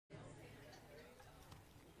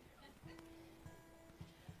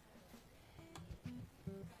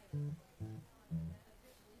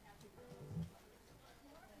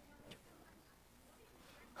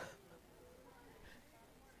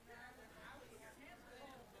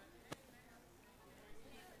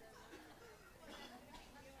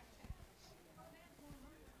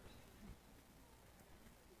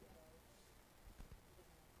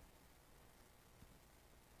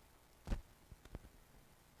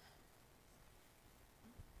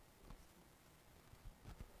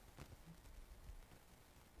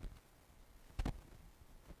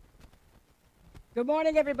Good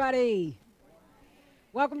morning, everybody.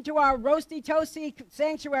 Welcome to our Roasty Toasty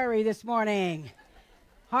Sanctuary this morning.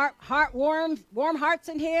 Warm hearts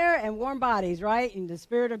in here and warm bodies, right? And the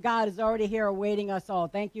Spirit of God is already here awaiting us all.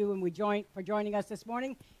 Thank you for joining us this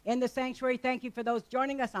morning in the sanctuary. Thank you for those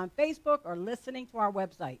joining us on Facebook or listening to our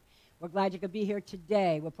website. We're glad you could be here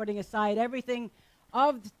today. We're putting aside everything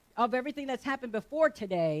of everything that's happened before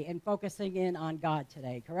today and focusing in on God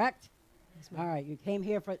today, correct? Yes, all right, you came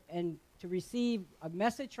here to receive a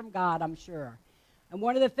message from God, I'm sure. And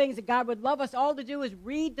one of the things that God would love us all to do is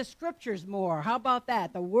read the scriptures more. How about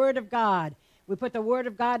that? The Word of God. We put the Word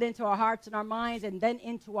of God into our hearts and our minds and then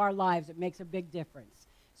into our lives. It makes a big difference.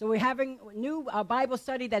 So we're having a new Bible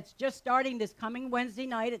study that's just starting this coming Wednesday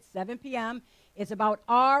night at 7 p.m. It's about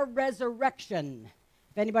our resurrection.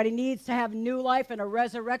 If anybody needs to have new life and a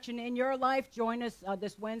resurrection in your life, join us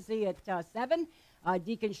this Wednesday at 7.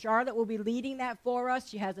 Deacon Charlotte will be leading that for us.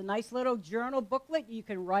 She has a nice little journal booklet you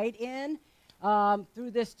can write in.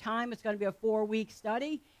 Through this time, it's going to be a 4-week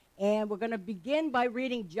study, and we're going to begin by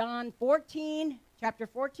reading John 14, chapter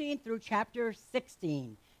 14 through chapter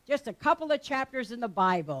 16. Just a couple of chapters in the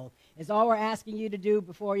Bible is all we're asking you to do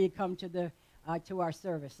before you come to our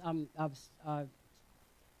service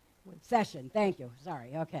session. Thank you.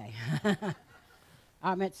 Sorry. Okay.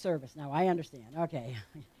 I meant service now. I understand. Okay.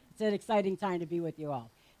 It's an exciting time to be with you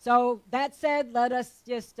all. So that said, let us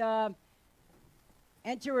just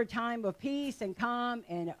enter a time of peace and calm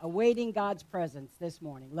and awaiting God's presence this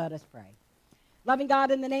morning. Let us pray. Loving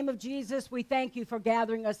God, in the name of Jesus, we thank you for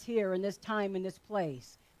gathering us here in this time, in this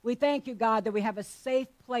place. We thank you, God, that we have a safe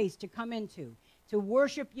place to come into, to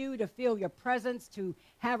worship you, to feel your presence, to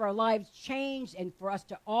have our lives changed, and for us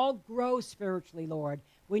to all grow spiritually, Lord.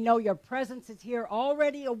 We know your presence is here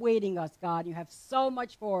already awaiting us, God. You have so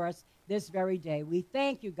much for us this very day. We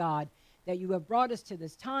thank you, God, that you have brought us to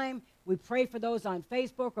this time. We pray for those on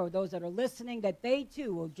Facebook or those that are listening that they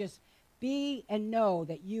too will just be and know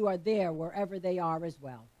that you are there wherever they are as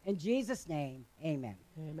well. In Jesus' name, amen.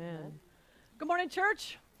 Amen. Good morning,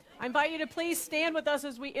 church. I invite you to please stand with us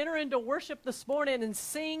as we enter into worship this morning and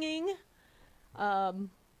singing.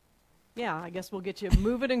 I guess we'll get you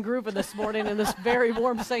moving and grooving this morning in this very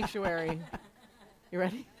warm sanctuary. You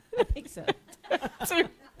ready? I think so. 2,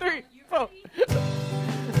 3, 4.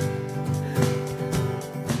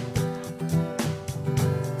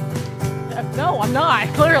 No, I'm not,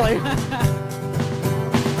 clearly.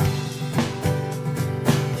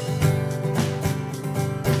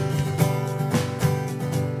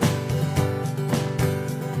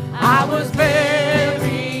 I was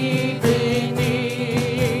buried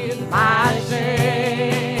beneath my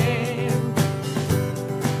shame.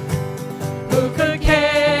 Who could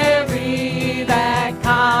carry that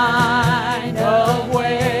kind of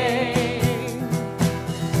weight?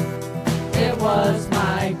 It was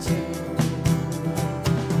my tomb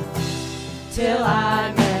till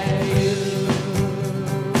I met you.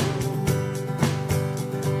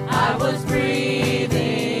 I was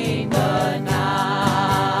breathing but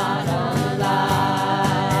not alive.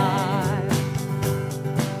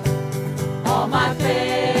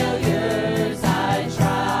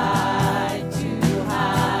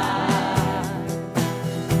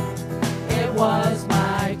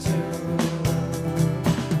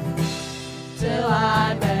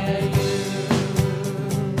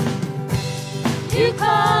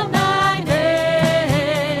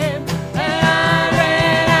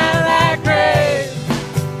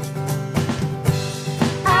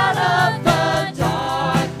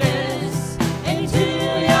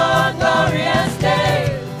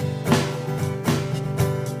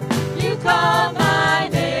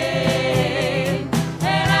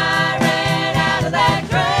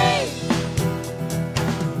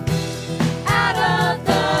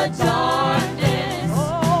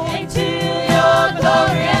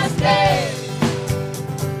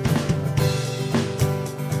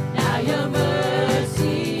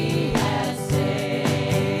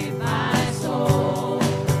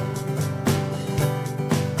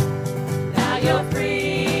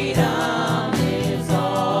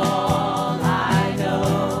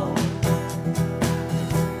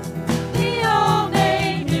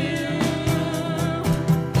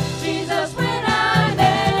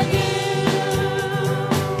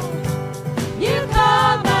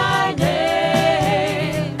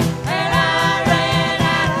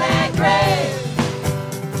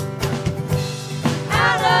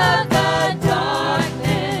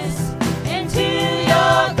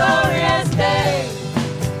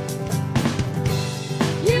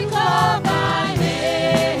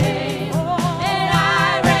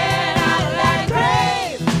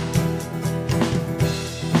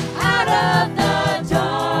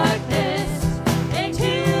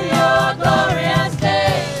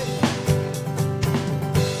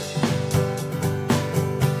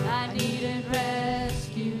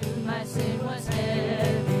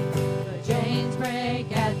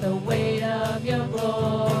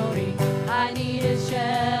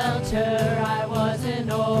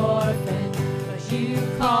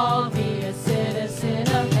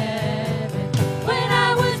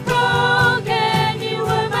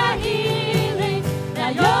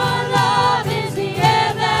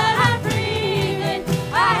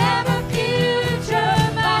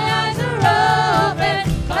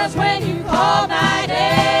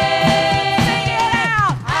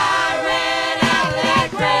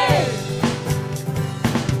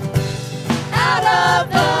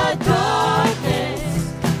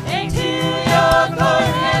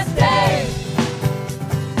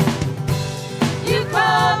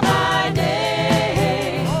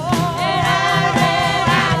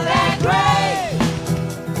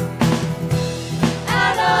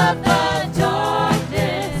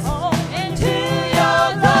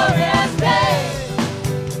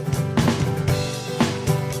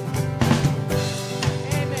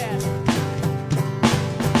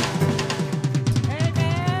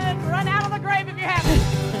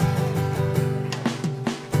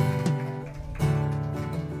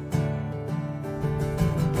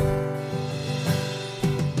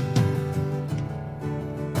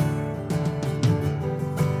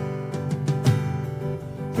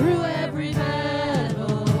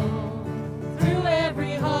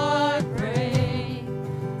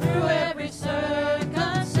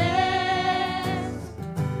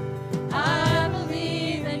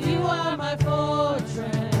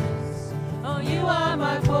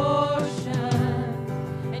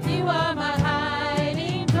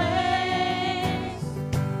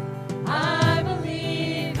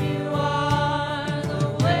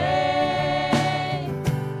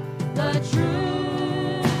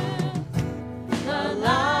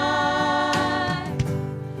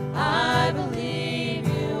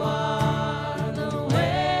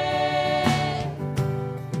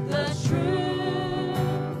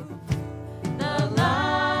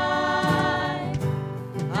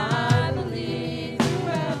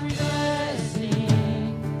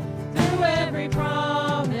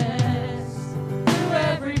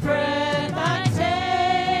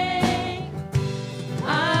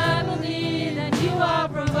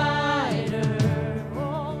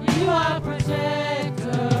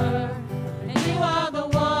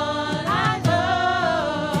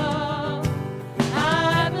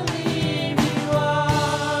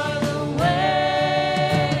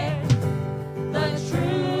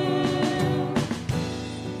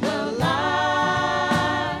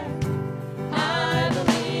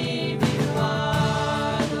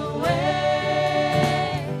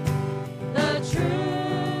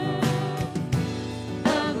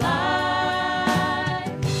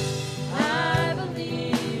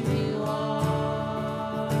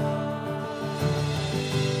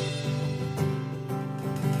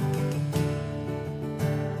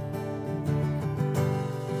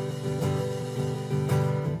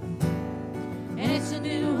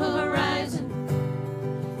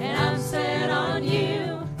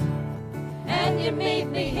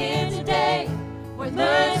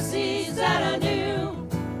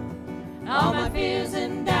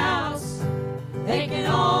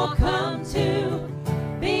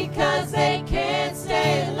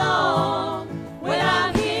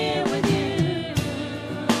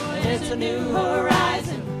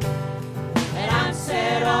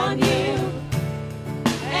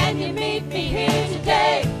 And you meet me here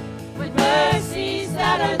today with mercies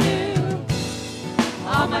that are new.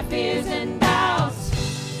 All my fears and doubts,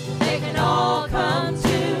 they can all come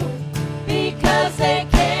true, because they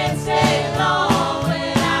can't stay long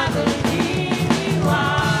when I believe you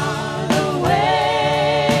are the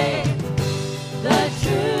way, the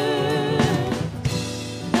truth,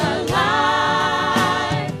 the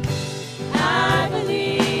life. I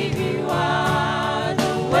believe you are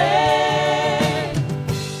the way,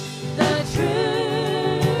 the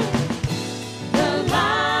truth, the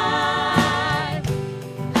life.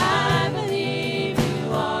 I believe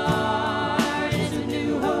you are. It's a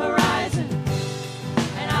new horizon,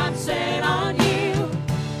 and I'm set on you.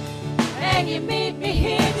 And you meet me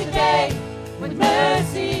here today with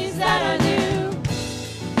mercies that are new.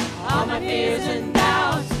 All my fears and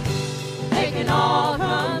doubts, they can all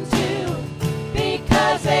come true,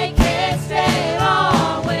 because they can't stay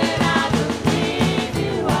long when I believe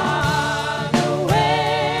you are the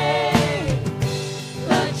way,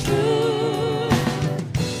 the truth,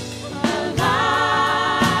 the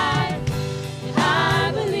life.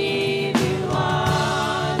 I believe you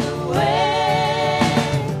are the way,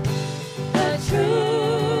 the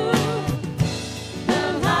truth, the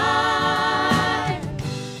life.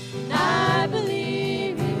 I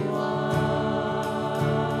believe you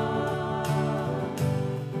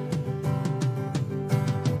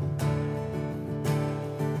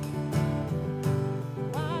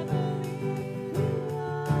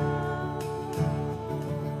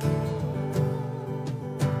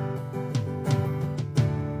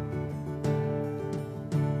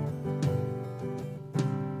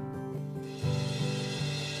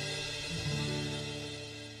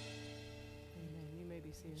Amen. You may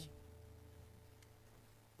be seated.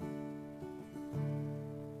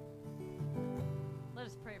 Let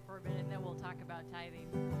us pray for a minute, and then we'll talk about tithing.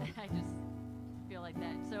 I just feel like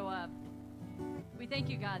that. So we thank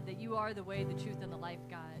you, God, that you are the way, the truth, and the life,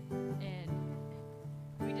 God. And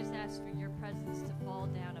we just ask for your presence to fall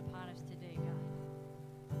down upon us today,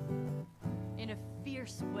 God, in a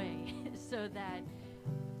fierce way, so that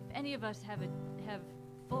if any of us have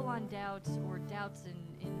full-on doubts or doubts in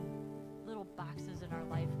little boxes in our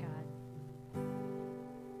life, God,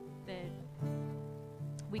 that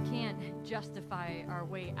we can't justify our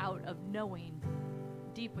way out of knowing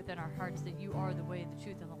deep within our hearts that you are the way, the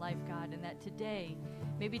truth, and the life, God, and that today,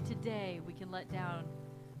 maybe today, we can let down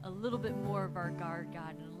a little bit more of our guard,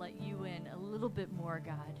 God, and let you in a little bit more,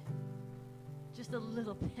 God. Just a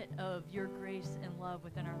little bit of your grace and love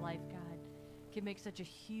within our life, God, can make such a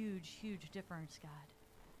huge, huge difference, God.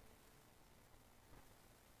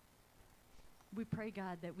 We pray,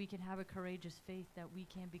 God, that we can have a courageous faith, that we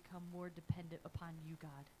can become more dependent upon you,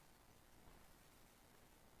 God.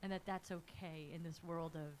 And that that's okay in this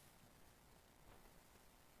world of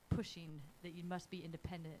pushing that you must be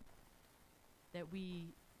independent. That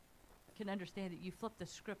we can understand that you flip the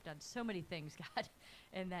script on so many things, God,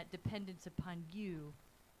 and that dependence upon you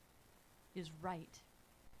is right,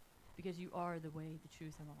 because you are the way, the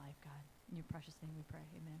truth, and the life, God. In your precious name we pray,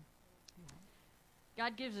 amen.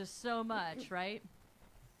 God gives us so much, right?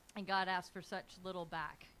 And God asks for such little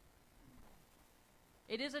back.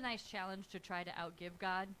 It is a nice challenge to try to outgive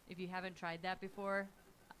God. If you haven't tried that before,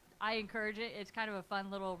 I encourage it. It's kind of a fun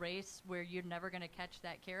little race where you're never going to catch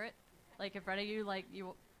that carrot, like in front of you, like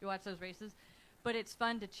you watch those races. But it's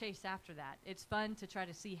fun to chase after that. It's fun to try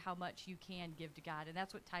to see how much you can give to God, and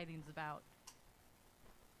that's what tithing's about.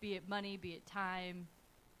 Be it money, be it time,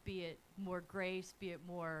 be it more grace, be it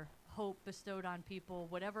more hope bestowed on people,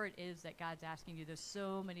 whatever it is that God's asking you. There's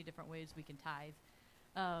so many different ways we can tithe.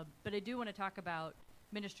 But I do want to talk about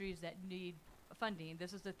ministries that need funding.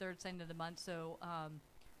 This is the third Sunday of the month, so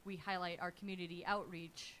we highlight our community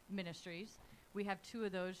outreach ministries. We have two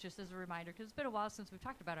of those, just as a reminder, because it's been a while since we've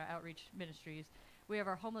talked about our outreach ministries. We have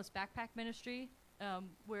our homeless backpack ministry,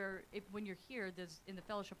 where when you're here, in the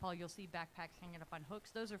fellowship hall, you'll see backpacks hanging up on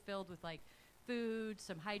hooks. Those are filled with like food,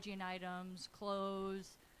 some hygiene items,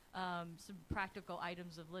 clothes, some practical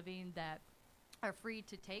items of living that are free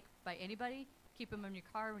to take by anybody. Keep them in your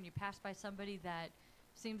car when you pass by somebody that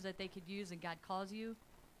seems that they could use and God calls you.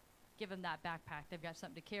 Give them that backpack. They've got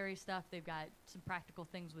something to carry stuff. They've got some practical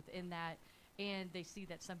things within that. And they see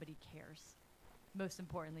that somebody cares. Most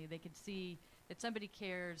importantly, they can see that somebody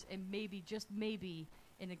cares, and maybe, just maybe,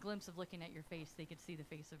 in a glimpse of looking at your face, they could see the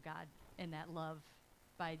face of God and that love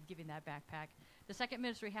by giving that backpack. The second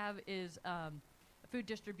ministry we have is food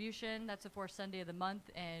distribution. That's the fourth Sunday of the month,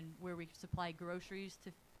 and where we supply groceries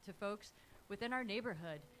to folks within our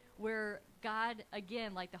neighborhood, where God,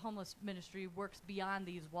 again, like the homeless ministry, works beyond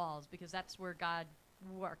these walls, because that's where God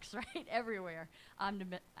works, right? Everywhere.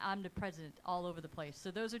 Omnipresent all over the place.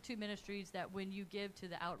 So those are two ministries that when you give to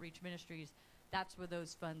the outreach ministries, that's where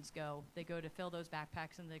those funds go. They go to fill those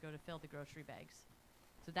backpacks and they go to fill the grocery bags.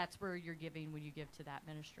 So that's where you're giving when you give to that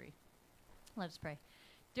ministry. Let us pray.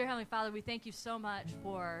 Dear Heavenly Father, we thank you so much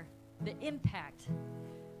for the impact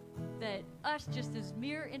that us just as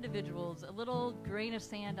mere individuals, a little grain of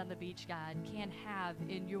sand on the beach, God, can have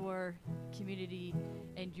in your community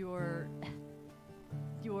and your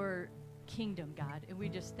kingdom, God. And we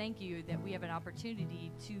just thank you that we have an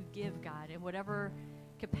opportunity to give, God, in whatever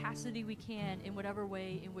capacity we can, in whatever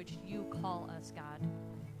way in which you call us, God.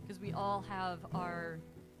 Because we all have our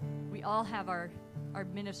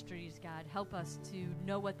ministries, God. Help us to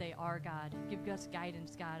know what they are, God. Give us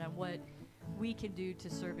guidance, God, on what we can do to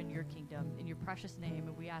serve in your kingdom. In your precious name,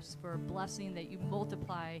 and we ask for a blessing that you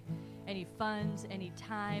multiply any funds, any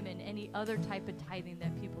time, and any other type of tithing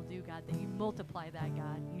that people do, God, that you multiply that,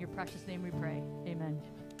 God. In your precious name we pray. Amen.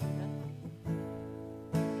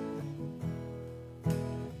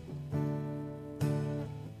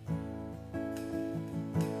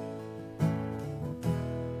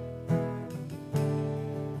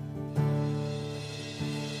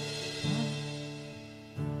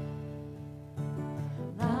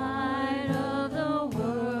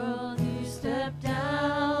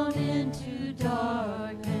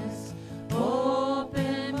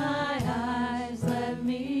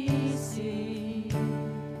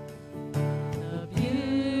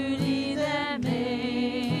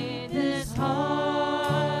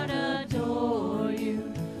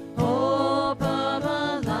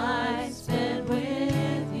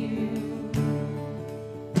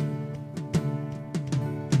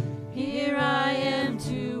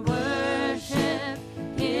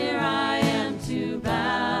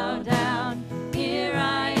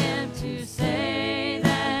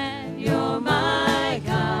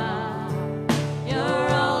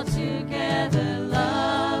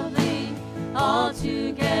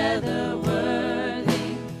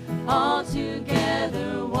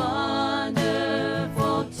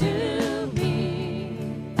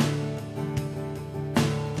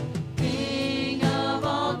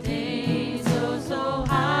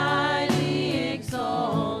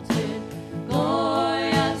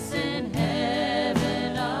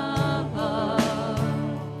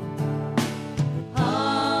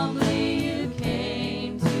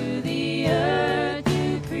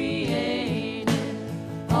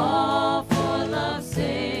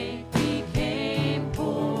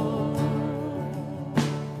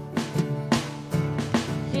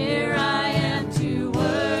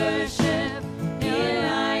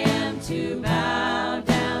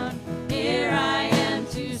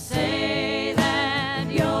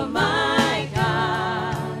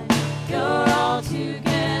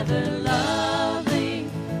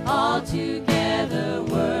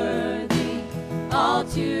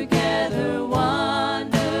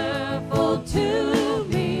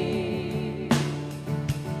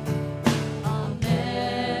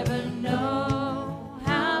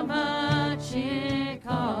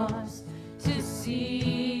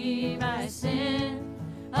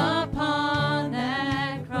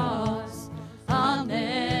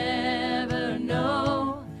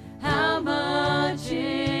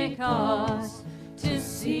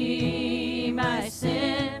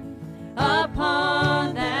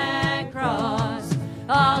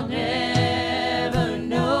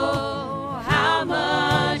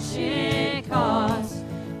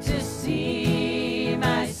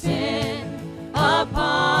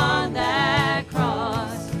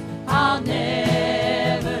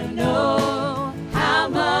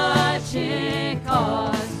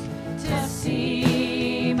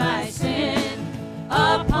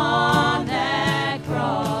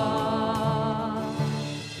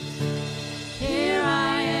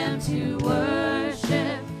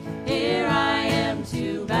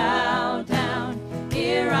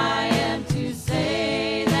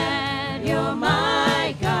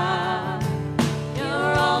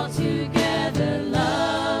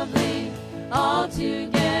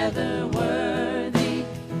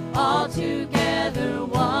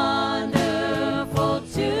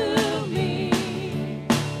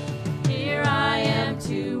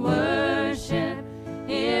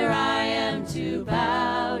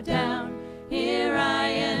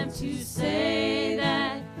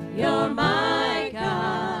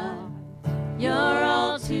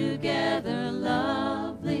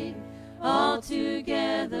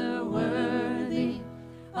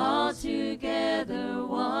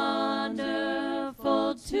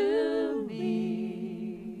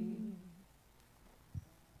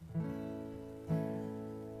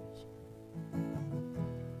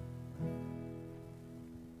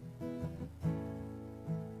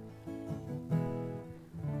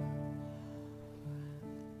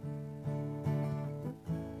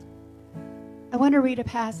 want to read a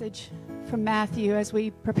passage from Matthew as we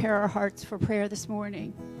prepare our hearts for prayer this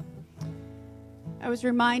morning. I was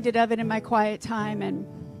reminded of it in my quiet time, and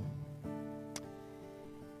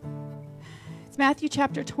it's Matthew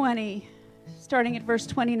chapter 20, starting at verse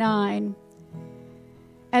 29.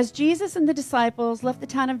 As Jesus and the disciples left the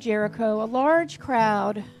town of Jericho, a large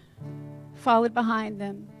crowd followed behind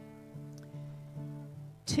them.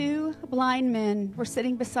 2 blind men were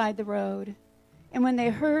sitting beside the road, and when they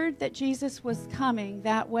heard that Jesus was coming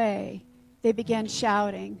that way, they began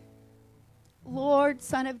shouting, "Lord,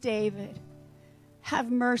 Son of David,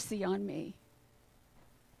 have mercy on me.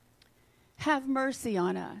 Have mercy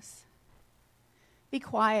on us." "Be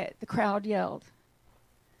quiet," the crowd yelled.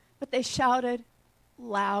 But they shouted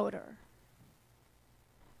louder,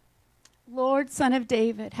 "Lord, Son of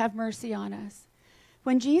David, have mercy on us."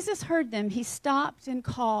 When Jesus heard them, he stopped and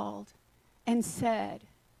called and said,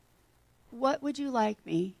 "What would you like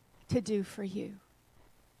me to do for you?"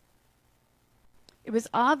 It was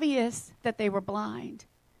obvious that they were blind,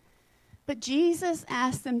 but Jesus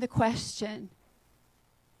asked them the question,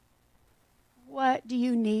 "What do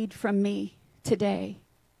you need from me today?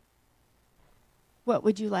 What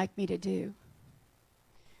would you like me to do?"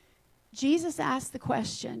 Jesus asked the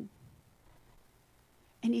question,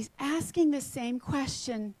 and he's asking the same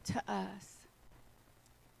question to us.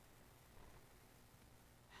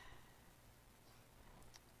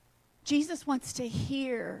 Jesus wants to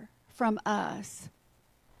hear from us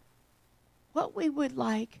what we would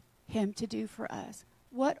like him to do for us,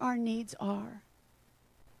 what our needs are.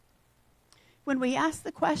 When we ask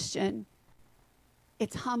the question,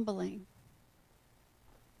 it's humbling.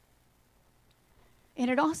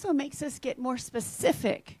 And it also makes us get more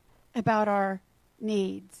specific about our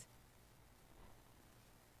needs.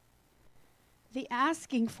 The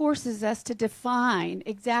asking forces us to define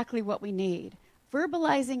exactly what we need,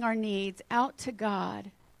 verbalizing our needs out to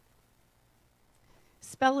God.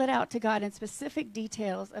 Spell it out to God in specific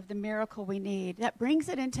details of the miracle we need. That brings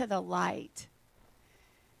it into the light.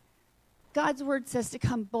 God's word says to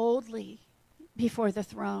come boldly before the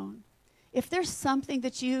throne. If there's something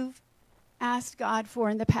that you've asked God for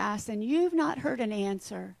in the past and you've not heard an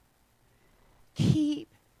answer,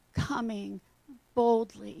 keep coming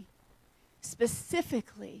boldly,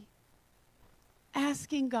 specifically,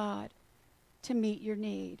 asking God to meet your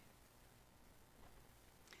need.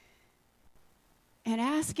 And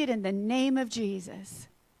ask it in the name of Jesus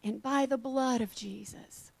and by the blood of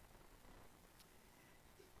Jesus.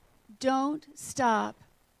 Don't stop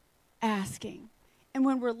asking. And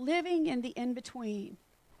when we're living in the in-between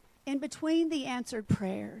the answered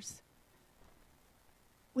prayers,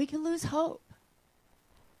 we can lose hope.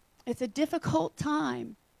 It's a difficult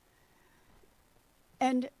time.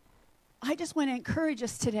 And I just want to encourage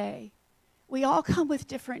us today. We all come with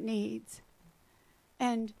different needs.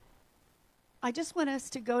 And I just want us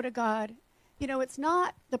to go to God. You know, it's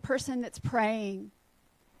not the person that's praying.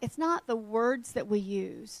 It's not the words that we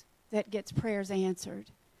use that gets prayers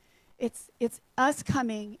answered. It's us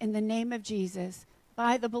coming in the name of Jesus,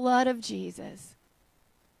 by the blood of Jesus.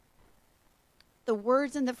 The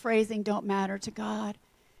words and the phrasing don't matter to God.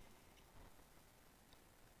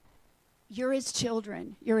 You're his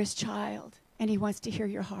children. You're his child. And he wants to hear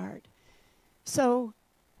your heart. So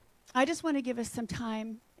I just want to give us some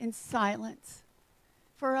time in silence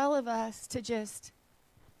for all of us to just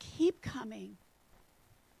keep coming,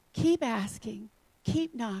 keep asking,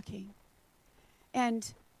 keep knocking,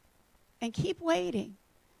 and keep waiting.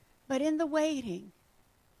 But in the waiting,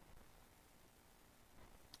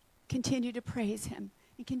 continue to praise him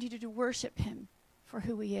and continue to worship him for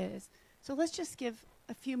who he is. So let's just give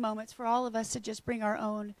a few moments for all of us to just bring our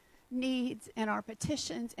own needs and our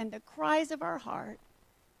petitions and the cries of our heart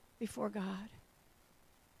before God.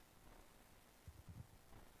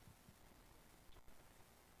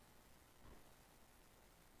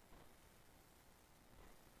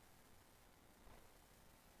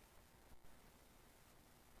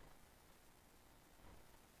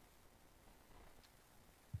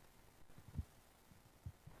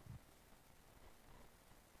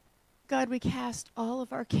 God, we cast all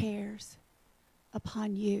of our cares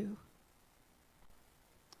upon you.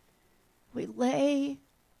 We lay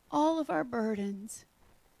all of our burdens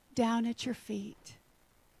down at your feet.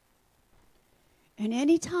 And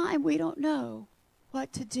any time we don't know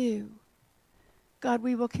what to do, God,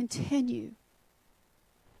 we will continue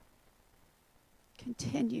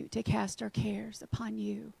to cast our cares upon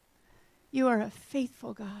you. You are a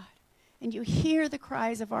faithful God, and you hear the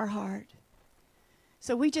cries of our heart.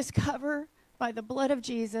 So we just cover, by the blood of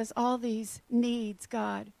Jesus, all these needs,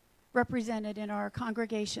 God, represented in our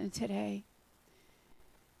congregation today.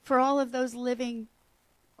 For all of those living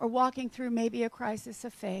or walking through maybe a crisis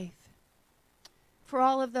of faith. For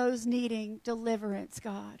all of those needing deliverance,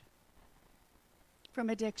 God, from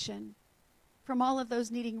addiction. From all of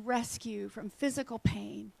those needing rescue from physical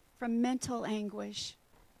pain, from mental anguish.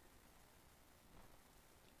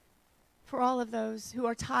 For all of those who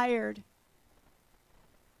are tired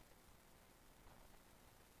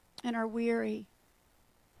and are weary,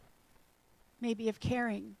 maybe of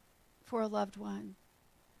caring for a loved one.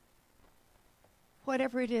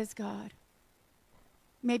 Whatever it is, God,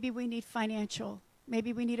 maybe we need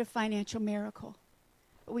maybe we need a financial miracle.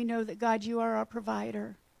 But we know that, God, you are our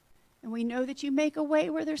provider. And we know that you make a way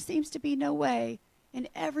where there seems to be no way in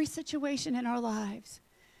every situation in our lives.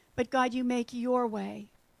 But, God, you make your way.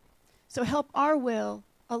 So help our will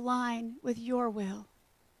align with your will.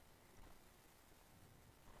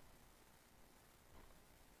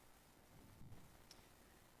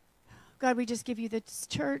 God, we just give you the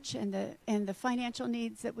church and the financial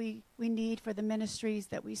needs that we need for the ministries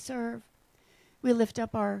that we serve. We lift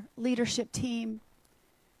up our leadership team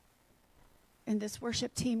and this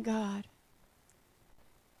worship team, God.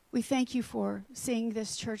 We thank you for seeing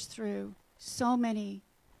this church through so many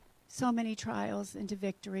trials into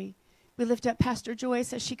victory. We lift up Pastor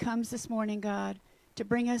Joyce as she comes this morning, God, to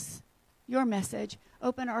bring us your message.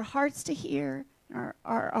 Open our hearts to hear,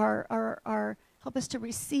 help us to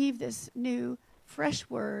receive this new, fresh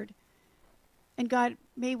word. And God,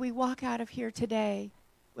 may we walk out of here today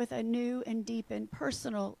with a new and deepened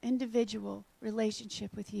personal, individual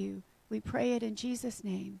relationship with you. We pray it in Jesus'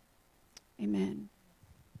 name. Amen.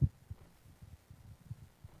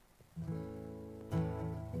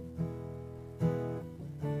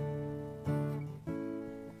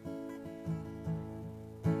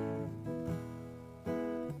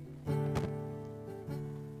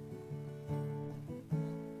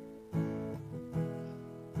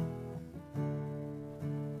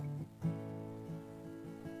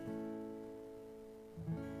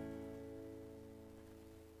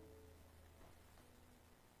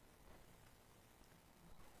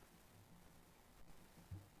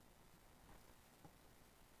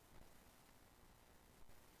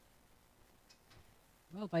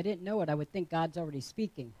 Well, if I didn't know it, I would think God's already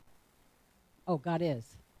speaking. Oh, God is.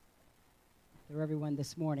 For everyone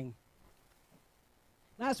this morning.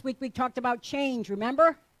 Last week we talked about change,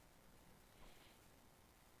 remember?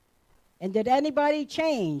 And did anybody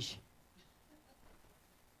change?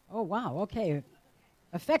 Oh, wow, okay.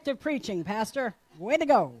 Effective preaching, Pastor. Way to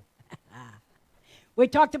go. We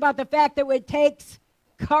talked about the fact that it takes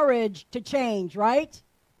courage to change, right?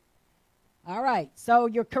 All right, so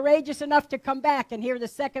you're courageous enough to come back and hear the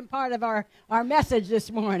second part of our message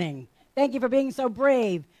this morning. Thank you for being so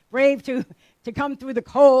brave to come through the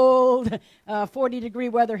cold 40-degree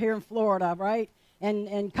weather here in Florida, right?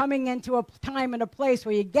 And coming into a time and a place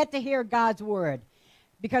where you get to hear God's word.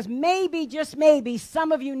 Because maybe, just maybe,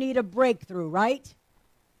 some of you need a breakthrough, right?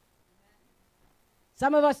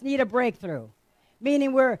 Some of us need a breakthrough.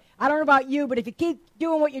 Meaning I don't know about you, but if you keep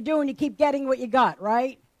doing what you're doing, you keep getting what you got,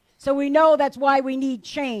 right? So we know that's why we need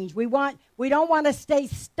change. We don't want to stay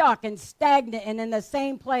stuck and stagnant and in the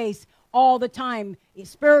same place all the time,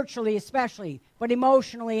 spiritually especially, but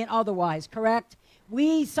emotionally and otherwise, correct?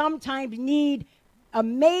 We sometimes need a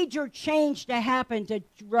major change to happen to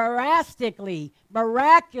drastically,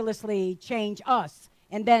 miraculously change us,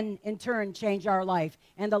 and then in turn change our life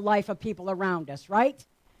and the life of people around us, right?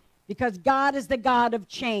 Because God is the God of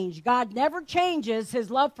change. God never changes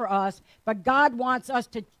his love for us, but God wants us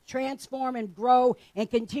to transform and grow and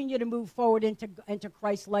continue to move forward into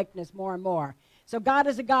Christ's likeness more and more. So God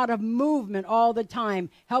is a God of movement all the time,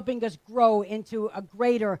 helping us grow into a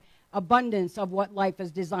greater abundance of what life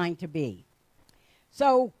is designed to be.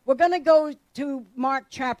 So we're going to go to Mark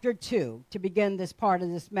chapter 2 to begin this part of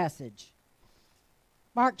this message.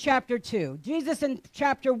 Mark chapter 2. Jesus in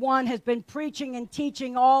chapter 1 has been preaching and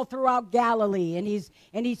teaching all throughout Galilee,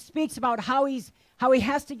 and he speaks about how he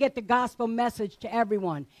has to get the gospel message to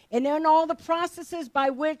everyone. And in all the processes by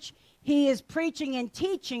which he is preaching and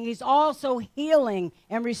teaching, he's also healing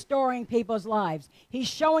and restoring people's lives. He's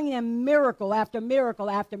showing them miracle after miracle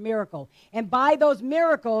after miracle. And by those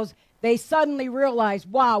miracles, they suddenly realize,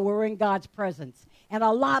 wow, we're in God's presence. And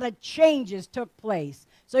a lot of changes took place.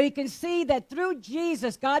 So you can see that through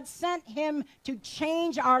Jesus, God sent him to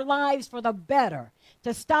change our lives for the better,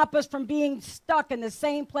 to stop us from being stuck in the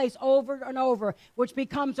same place over and over, which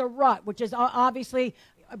becomes a rut, which is obviously,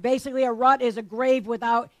 basically a rut is a grave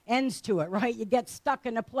without ends to it, right? You get stuck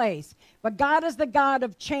in a place. But God is the God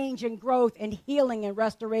of change and growth and healing and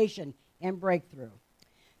restoration and breakthrough.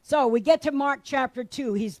 So we get to Mark chapter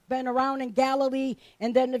 2. He's been around in Galilee,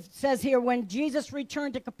 and then it says here, when Jesus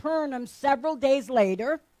returned to Capernaum several days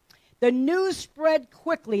later, the news spread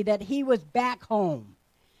quickly that he was back home.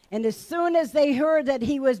 And as soon as they heard that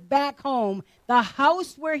he was back home, the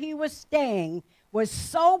house where he was staying was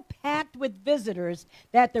so packed with visitors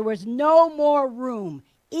that there was no more room,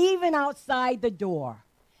 even outside the door.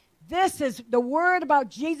 This is the word about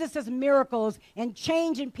Jesus' miracles and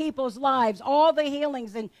change in people's lives, all the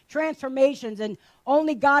healings and transformations, and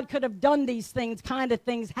only God could have done these things, kind of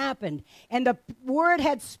things happened. And the word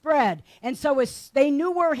had spread, and so they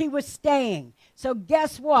knew where he was staying. So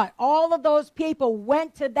guess what? All of those people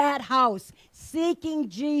went to that house seeking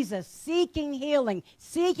Jesus, seeking healing,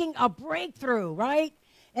 seeking a breakthrough, right?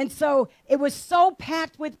 And so it was so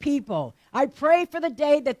packed with people. I pray for the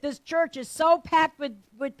day that this church is so packed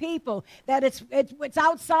with people that it's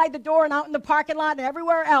outside the door and out in the parking lot and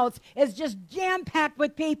everywhere else. It's just jam-packed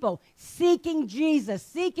with people seeking Jesus,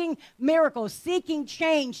 seeking miracles, seeking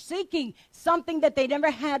change, seeking something that they never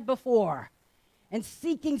had before, and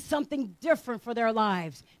seeking something different for their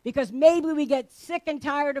lives. Because maybe we get sick and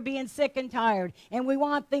tired of being sick and tired, and we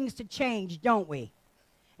want things to change, don't we?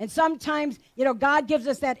 And sometimes, God gives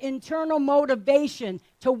us that internal motivation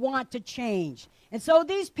to want to change. And so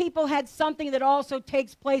these people had something that also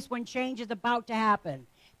takes place when change is about to happen.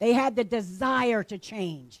 They had the desire to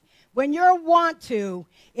change. When your want to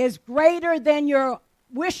is greater than your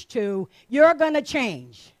wish to, you're going to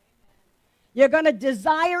change. You're going to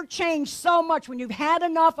desire change so much. When you've had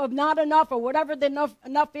enough of not enough, or whatever the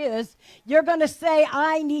enough is, you're going to say,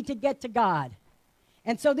 I need to get to God.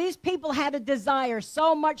 And so these people had a desire,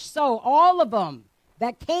 so much so, all of them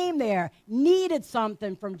that came there needed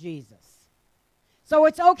something from Jesus. So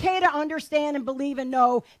it's okay to understand and believe and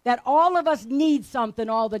know that all of us need something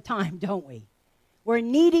all the time, don't we? We're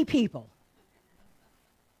needy people.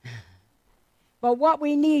 But what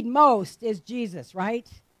we need most is Jesus, right?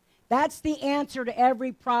 That's the answer to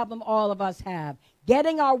every problem all of us have.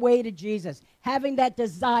 Getting our way to Jesus, having that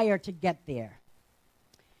desire to get there.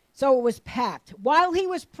 So it was packed. While he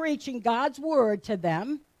was preaching God's word to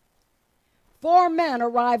them, 4 men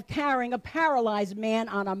arrived carrying a paralyzed man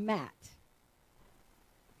on a mat.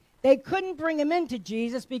 They couldn't bring him into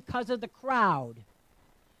Jesus because of the crowd.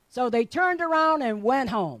 So they turned around and went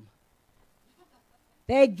home.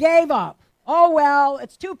 They gave up. Oh, well,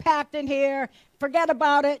 it's too packed in here. Forget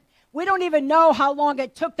about it. We don't even know how long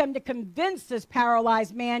it took them to convince this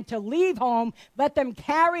paralyzed man to leave home, let them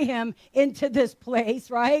carry him into this place,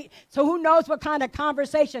 right? So who knows what kind of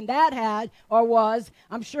conversation that had or was.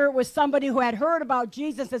 I'm sure it was somebody who had heard about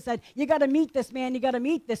Jesus and said, you got to meet this man, you got to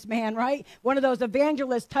meet this man, right? One of those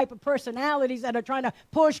evangelist type of personalities that are trying to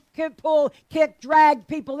push, pull, kick, drag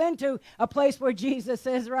people into a place where Jesus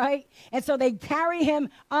is, right? And so they carry him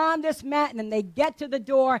on this mat, and then they get to the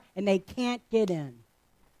door, and they can't get in.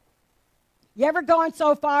 You ever gone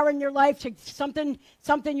so far in your life to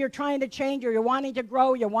something you're trying to change, or you're wanting to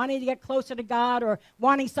grow, you're wanting to get closer to God, or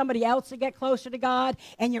wanting somebody else to get closer to God,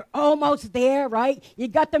 and you're almost there, right? You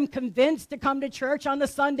got them convinced to come to church on the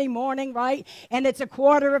Sunday morning, right? And it's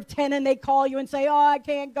 9:45, and they call you and say, oh, I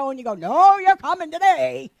can't go. And you go, no, you're coming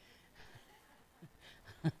today.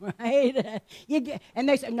 Right? And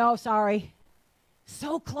they say, no, sorry.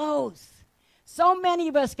 So close. So many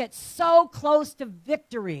of us get so close to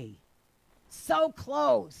victory. So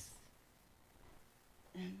close.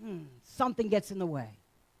 Something gets in the way,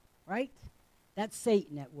 right? That's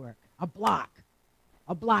Satan at work. A block,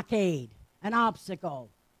 a blockade, an obstacle.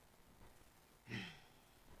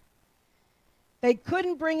 They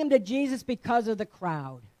couldn't bring him to Jesus because of the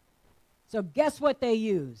crowd. So guess what they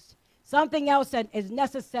used? Something else that is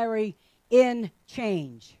necessary in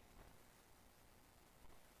change.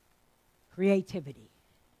 Creativity.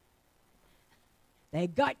 They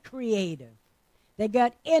got creative. They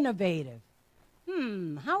got innovative.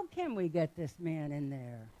 How can we get this man in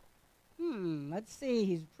there? Let's see,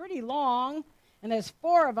 he's pretty long, and there's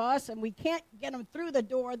 4 of us, and we can't get him through the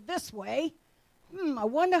door this way. I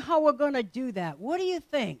wonder how we're going to do that. What do you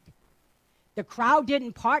think? The crowd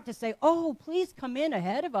didn't part to say, oh, please come in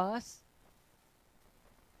ahead of us.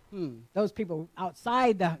 Those people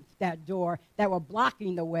outside that door that were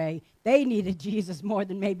blocking the way, they needed Jesus more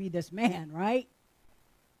than maybe this man, right?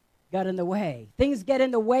 Got in the way. Things get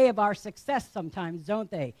in the way of our success sometimes, don't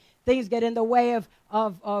they? Things get in the way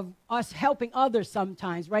of us helping others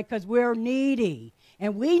sometimes, right? Because we're needy,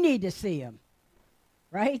 and we need to see him,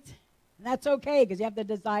 right? And that's okay, because you have the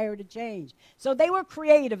desire to change. So they were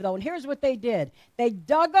creative, though, and here's what they did. They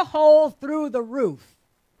dug a hole through the roof.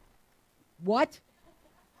 What?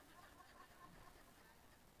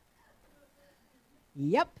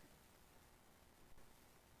 Yep.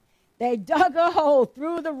 They dug a hole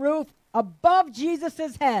through the roof above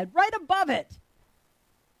Jesus' head, right above it.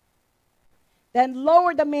 Then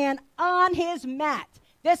lowered the man on his mat.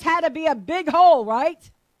 This had to be a big hole, right?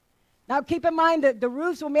 Now keep in mind that the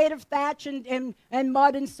roofs were made of thatch and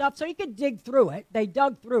mud and stuff, so you could dig through it. They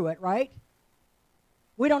dug through it, right?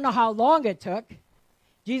 We don't know how long it took.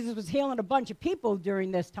 Jesus was healing a bunch of people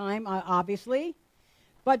during this time, obviously.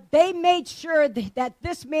 But they made sure that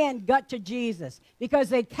this man got to Jesus because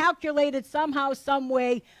they calculated somehow, some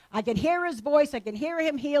way, I can hear his voice, I can hear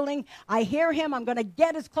him healing, I hear him, I'm going to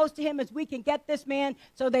get as close to him as we can get this man.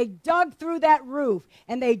 So they dug through that roof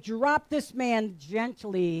and they dropped this man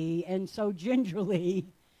gently and so gingerly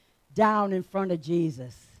down in front of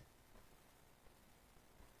Jesus.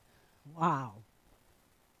 Wow.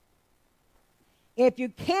 If you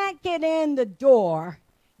can't get in the door,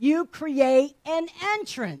 you create an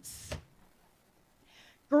entrance.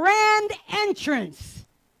 Grand entrance.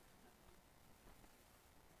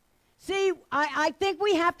 See, I think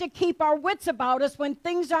we have to keep our wits about us when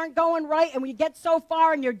things aren't going right and we get so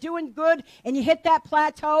far and you're doing good and you hit that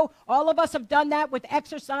plateau. All of us have done that with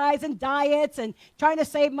exercise and diets and trying to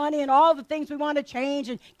save money and all the things we want to change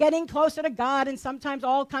and getting closer to God, and sometimes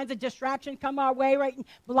all kinds of distractions come our way, right? And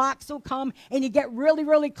blocks will come and you get really,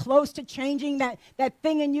 really close to changing that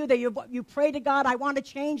thing in you that you pray to God, I want to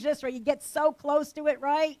change this, or you get so close to it,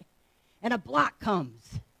 right? And a block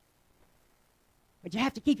comes. But you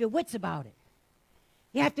have to keep your wits about it.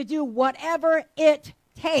 You have to do whatever it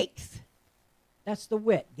takes. That's the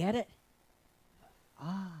wit. Get it?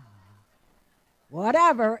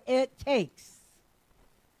 Whatever it takes.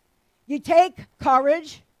 You take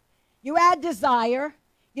courage, you add desire,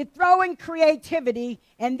 you throw in creativity,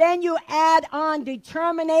 and then you add on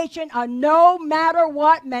determination, a no matter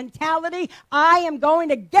what mentality. I am going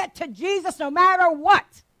to get to Jesus no matter what.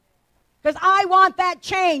 Because I want that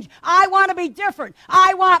change. I want to be different.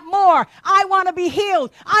 I want more. I want to be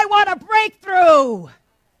healed. I want a breakthrough.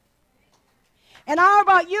 And I don't know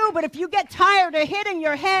about you, but if you get tired of hitting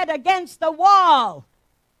your head against the wall,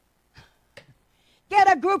 get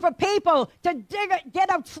a group of people to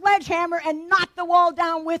get a sledgehammer and knock the wall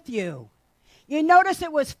down with you. You notice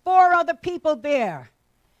it was 4 other people there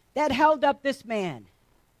that held up this man.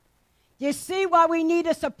 You see why we need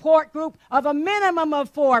a support group of a minimum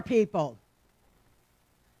of 4 people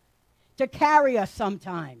to carry us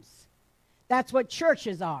sometimes. That's what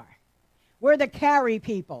churches are. We're the carry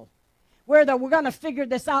people. We're going to figure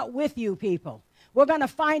this out with you people. We're going to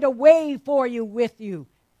find a way for you with you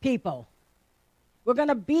people. We're going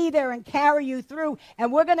to be there and carry you through,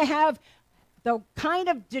 and we're going to have the kind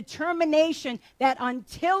of determination that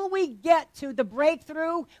until we get to the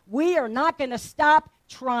breakthrough, we are not going to stop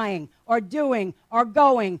trying or doing or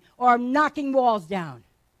going or knocking walls down.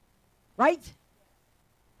 Right?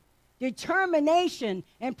 Determination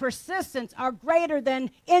and persistence are greater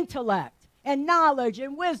than intellect and knowledge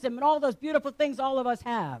and wisdom and all those beautiful things all of us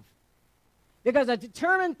have. Because a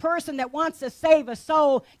determined person that wants to save a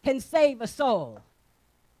soul can save a soul.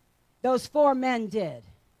 Those 4 men did.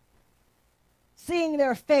 Seeing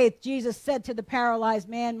their faith, Jesus said to the paralyzed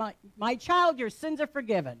man, my child, your sins are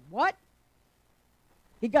forgiven. What?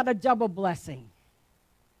 He got a double blessing.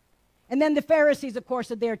 And then the Pharisees, of course,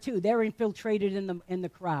 are there too. They're infiltrated in the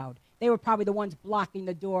crowd. They were probably the ones blocking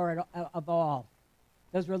the door of all.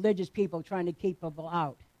 Those religious people trying to keep people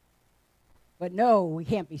out. But no, we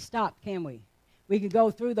can't be stopped, can we? We can go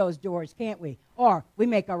through those doors, can't we? Or we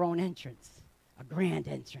make our own entrance, a grand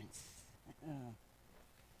entrance.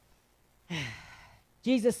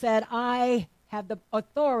 Jesus said, I have the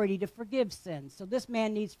authority to forgive sins. So this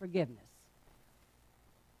man needs forgiveness.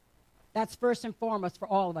 That's first and foremost for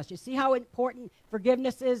all of us. You see how important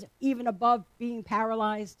forgiveness is, even above being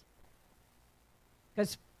paralyzed?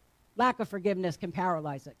 Because lack of forgiveness can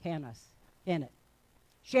paralyze it, can it?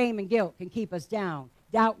 Shame and guilt can keep us down.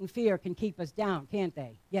 Doubt and fear can keep us down, can't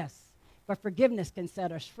they? Yes. But forgiveness can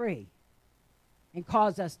set us free and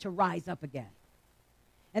cause us to rise up again.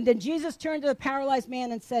 And then Jesus turned to the paralyzed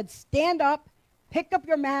man and said, stand up, pick up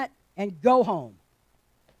your mat, and go home.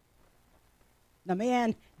 The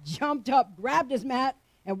man jumped up, grabbed his mat,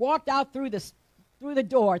 and walked out through the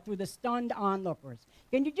door, through the stunned onlookers.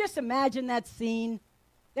 Can you just imagine that scene?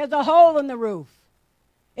 There's a hole in the roof.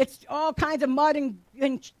 It's all kinds of mud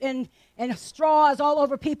and straws all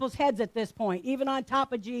over people's heads at this point, even on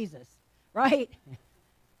top of Jesus, right?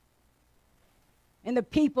 And the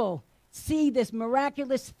people see this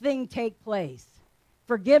miraculous thing take place.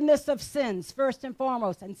 forgiveness of sins, first and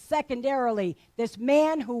foremost. And secondarily, this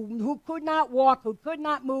man who could not walk, who could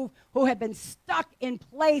not move, who had been stuck in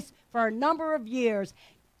place for a number of years,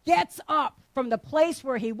 gets up from the place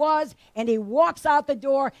where he was, and he walks out the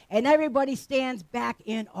door, and everybody stands back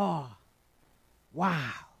in awe.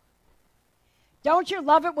 Wow. Don't you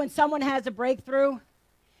love it when someone has a breakthrough?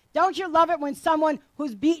 Don't you love it when someone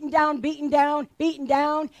who's beaten down,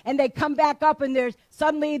 and they come back up and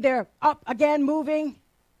suddenly they're up again moving?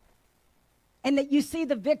 And that you see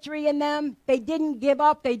the victory in them? They didn't give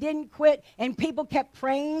up, they didn't quit, and people kept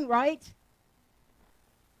praying, right?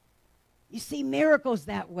 You see miracles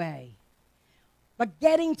that way. But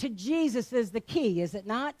getting to Jesus is the key, is it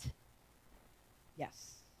not?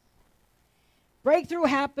 Yes. Breakthrough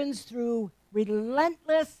happens through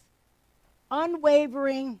relentless,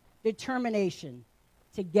 unwavering determination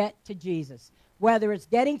to get to Jesus. Whether it's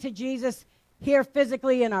getting to Jesus here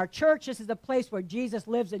physically in our church, this is the place where Jesus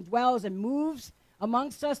lives and dwells and moves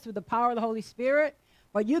amongst us through the power of the Holy Spirit.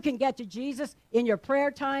 But you can get to Jesus in your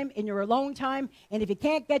prayer time, in your alone time, and if you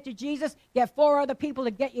can't get to Jesus, get 4 other people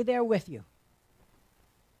to get you there with you.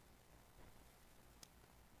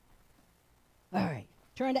 All right,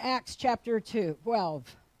 turn to Acts chapter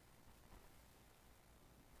 12.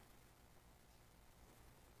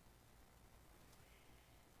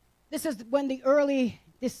 This is when the early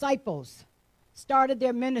disciples started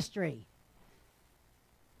their ministry.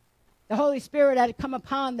 The Holy Spirit had come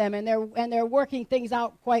upon them, and they're working things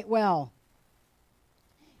out quite well.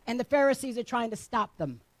 And the Pharisees are trying to stop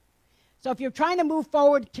them. So if you're trying to move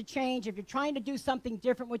forward to change, if you're trying to do something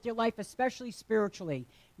different with your life, especially spiritually,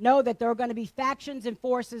 know that there are going to be factions and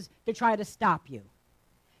forces to try to stop you.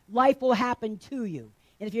 Life will happen to you.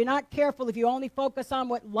 And if you're not careful, if you only focus on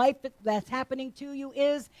what life that's happening to you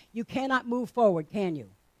is, you cannot move forward, can you?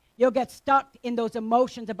 You'll get stuck in those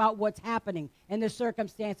emotions about what's happening and the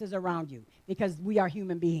circumstances around you, because we are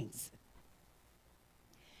human beings.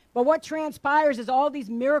 But what transpires is all these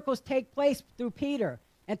miracles take place through Peter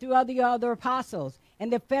and through all the other apostles,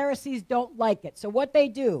 and the Pharisees don't like it. So what they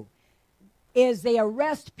do is they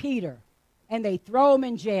arrest Peter and they throw him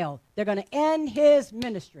in jail. They're going to end his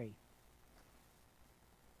ministry.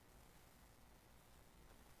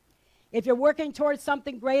 If you're working towards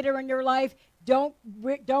something greater in your life, don't,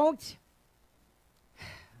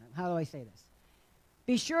 how do I say this?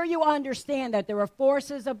 Be sure you understand that there are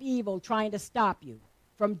forces of evil trying to stop you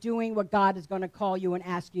from doing what God is going to call you and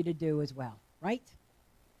ask you to do as well, right?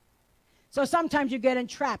 So sometimes you get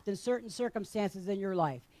entrapped in certain circumstances in your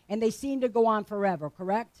life, and they seem to go on forever,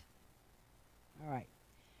 correct? All right.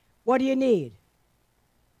 What do you need?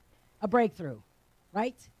 A breakthrough,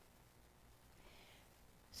 right?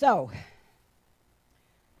 So,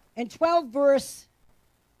 in 12 verse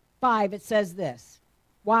 5, it says this: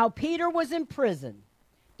 while Peter was in prison,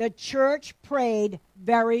 the church prayed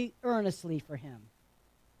very earnestly for him.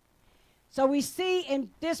 So we see in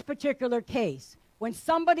this particular case, when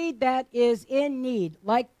somebody that is in need,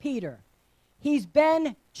 like Peter, he's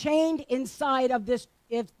been chained inside of this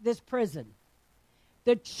prison,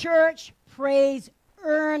 the church prays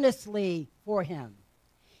earnestly for him.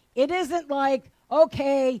 It isn't like,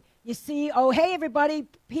 okay, you see, oh, hey, everybody,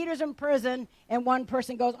 Peter's in prison, and one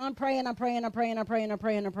person goes, I'm praying, and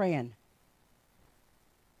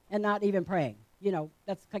not even praying. You know,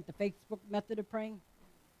 that's like the Facebook method of praying.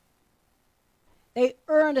 They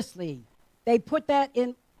earnestly, they put that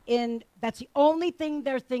in, that's the only thing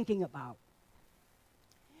they're thinking about.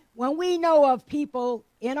 When we know of people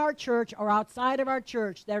in our church or outside of our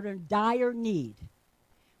church that are in dire need,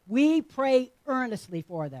 we pray earnestly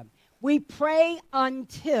for them. We pray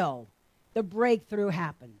until the breakthrough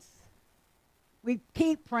happens. We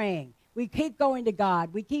keep praying. We keep going to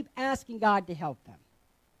God. We keep asking God to help them.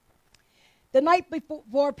 The night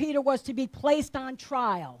before Peter was to be placed on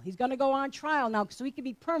trial. He's going to go on trial now so he could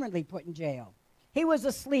be permanently put in jail. He was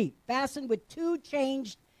asleep, fastened with 2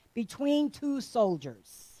 chains between 2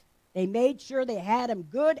 soldiers. They made sure they had him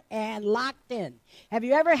good and locked in. Have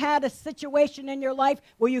you ever had a situation in your life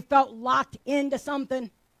where you felt locked into something?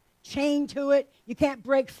 Chained to it, you can't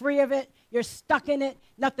break free of it, you're stuck in it,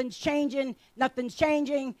 nothing's changing, nothing's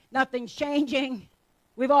changing, nothing's changing.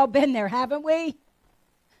 We've all been there, haven't we?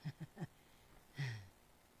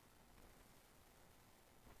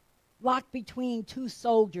 Locked between 2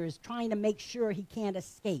 soldiers, trying to make sure he can't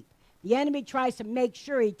escape. The enemy tries to make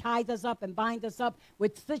sure he ties us up and binds us up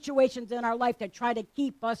with situations in our life that try to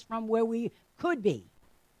keep us from where we could be.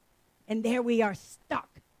 And there we are, stuck,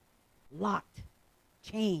 locked,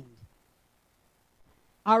 chained.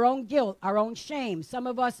 Our own guilt, our own shame. Some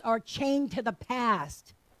of us are chained to the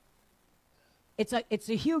past. It's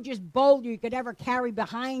the hugest boulder you could ever carry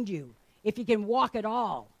behind you, if you can walk at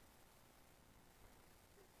all.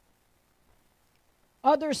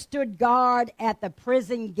 Others stood guard at the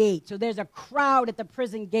prison gate. So there's a crowd at the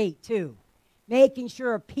prison gate too, making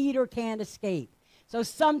sure Peter can't escape. So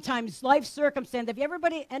sometimes life circumstance, have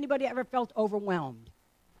anybody ever felt overwhelmed?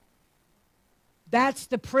 That's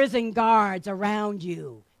the prison guards around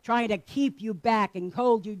you, trying to keep you back and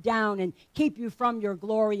hold you down and keep you from your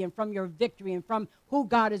glory and from your victory and from who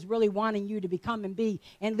God is really wanting you to become and be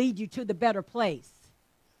and lead you to the better place.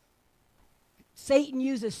 Satan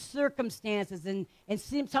uses circumstances and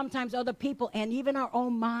sometimes other people and even our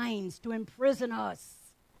own minds to imprison us.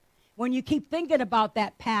 When you keep thinking about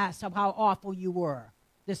that past of how awful you were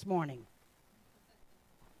this morning.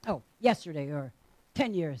 Oh, yesterday or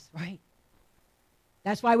 10 years, right?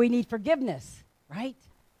 That's why we need forgiveness, right?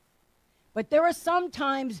 But there are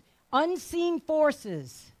sometimes unseen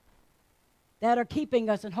forces that are keeping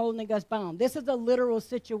us and holding us bound. This is a literal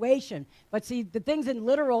situation. But see, the things in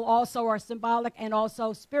literal also are symbolic and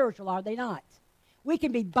also spiritual, are they not? We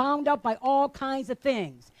can be bound up by all kinds of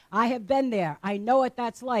things. I have been there. I know what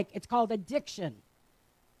that's like. It's called addiction.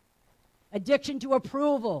 Addiction to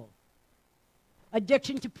approval.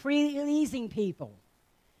 Addiction to pleasing people.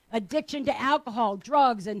 Addiction to alcohol,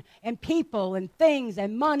 drugs, and people, and things,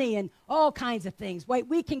 and money, and all kinds of things. Wait,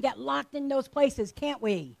 we can get locked in those places, can't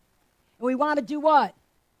we? And we want to do what?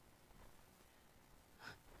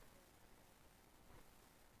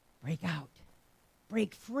 Break out.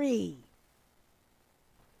 Break free.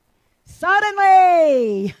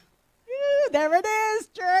 Suddenly! There it is,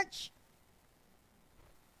 church.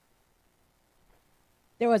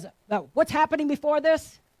 There was, what's happening before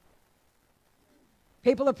this?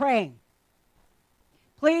 People are praying.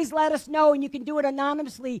 Please let us know, and you can do it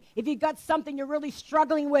anonymously. If you've got something you're really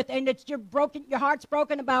struggling with and your heart's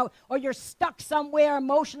broken about, or you're stuck somewhere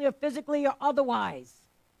emotionally or physically or otherwise,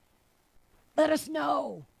 let us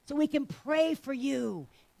know so we can pray for you.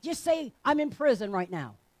 Just say, I'm in prison right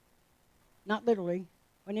now. Not literally,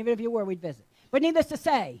 but even if you were, we'd visit. But needless to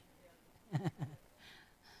say,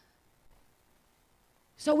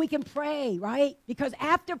 so we can pray, right? Because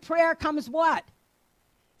after prayer comes what?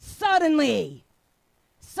 Suddenly,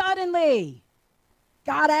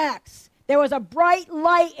 God acts. There was a bright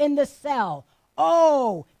light in the cell.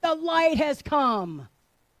 Oh, the light has come.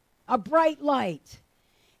 A bright light.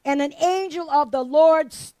 And an angel of the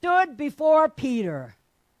Lord stood before Peter.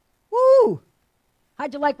 Woo!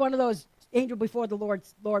 How'd you like one of those angel before the Lord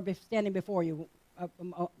standing before you?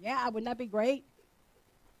 Yeah, wouldn't that be great?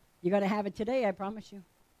 You're going to have it today, I promise you.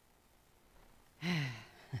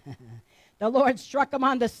 The Lord struck him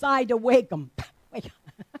on the side to wake him. I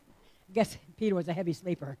guess Peter was a heavy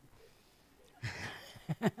sleeper.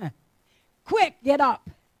 Quick, get up.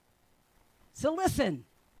 So listen,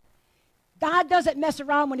 God doesn't mess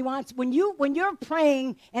around when he wants. When you're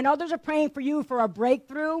praying and others are praying for you for a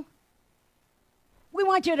breakthrough, we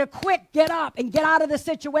want you to quick get up and get out of the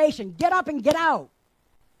situation. Get up and get out.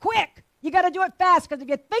 Quick. You got to do it fast, because if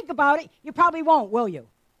you think about it, you probably won't, will you?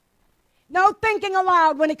 No thinking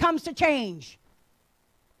aloud when it comes to change.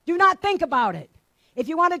 Do not think about it. If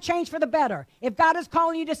you want to change for the better, if God is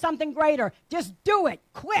calling you to something greater, just do it.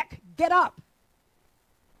 Quick, get up.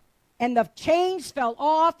 And the chains fell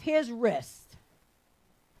off his wrist.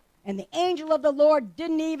 And the angel of the Lord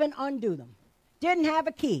didn't even undo them. Didn't have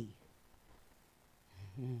a key.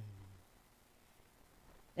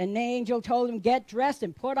 And the angel told him, get dressed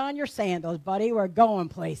and put on your sandals, buddy. We're going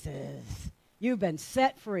places. You've been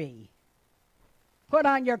set free. Put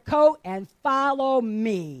on your coat and follow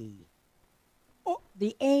me. Oh,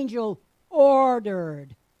 the angel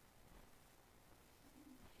ordered.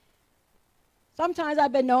 Sometimes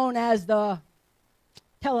I've been known as the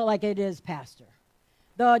tell it like it is pastor,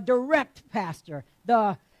 the direct pastor,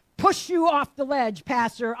 the push you off the ledge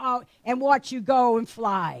pastor out and watch you go and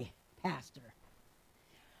fly pastor.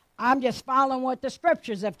 I'm just following what the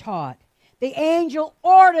scriptures have taught. The angel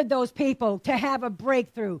ordered those people to have a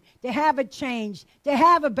breakthrough, to have a change, to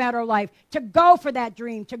have a better life, to go for that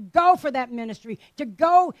dream, to go for that ministry, to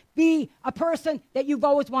go be a person that you've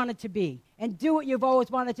always wanted to be and do what you've always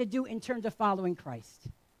wanted to do in terms of following Christ.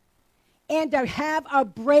 And to have a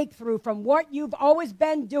breakthrough from what you've always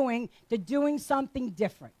been doing to doing something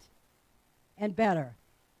different and better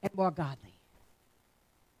and more godly.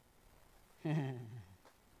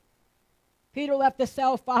 Peter left the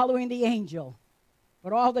cell following the angel,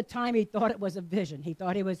 but all the time he thought it was a vision. He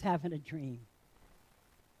thought he was having a dream.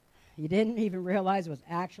 He didn't even realize it was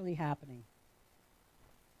actually happening.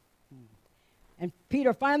 And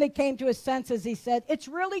Peter finally came to his senses. He said, it's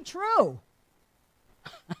really true.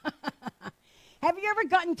 Have you ever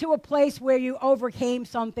gotten to a place where you overcame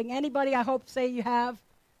something? Anybody, I hope, say you have?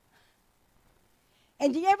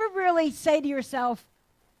 And do you ever really say to yourself,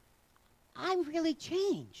 I'm really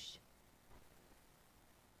changed?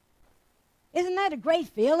 Isn't that a great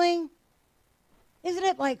feeling? Isn't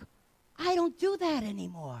it like, I don't do that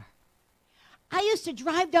anymore? I used to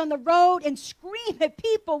drive down the road and scream at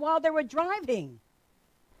people while they were driving.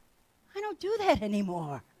 I don't do that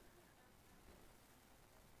anymore.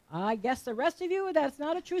 I guess the rest of you, that's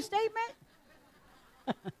not a true statement.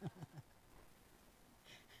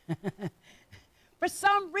 For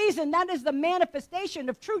some reason, that is the manifestation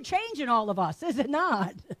of true change in all of us, is it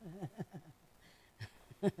not?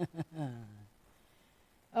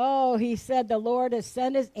 Oh, he said, the Lord has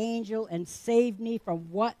sent his angel and saved me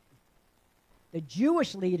from what the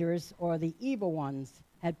Jewish leaders or the evil ones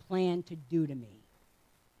had planned to do to me.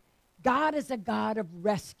 God is a God of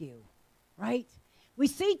rescue, right? We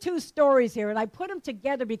see two stories here, and I put them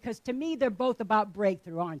together because to me they're both about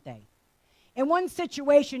breakthrough, aren't they? In one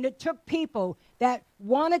situation, it took people that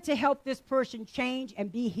wanted to help this person change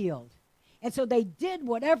and be healed. And so they did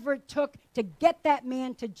whatever it took to get that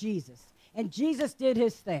man to Jesus. And Jesus did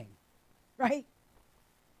his thing, right?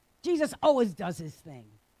 Jesus always does his thing.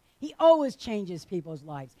 He always changes people's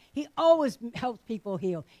lives. He always helps people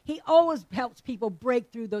heal. He always helps people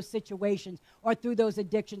break through those situations or through those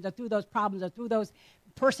addictions or through those problems or through those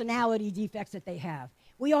personality defects that they have.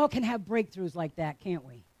 We all can have breakthroughs like that, can't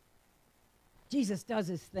we? Jesus does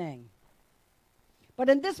his thing. But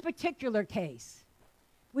in this particular case,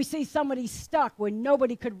 we see somebody stuck where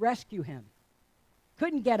nobody could rescue him,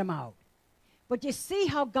 couldn't get him out. But you see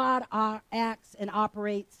how God acts and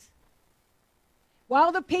operates?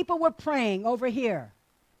 While the people were praying over here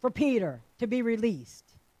for Peter to be released,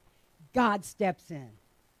 God steps in.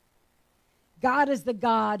 God is the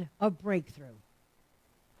God of breakthrough.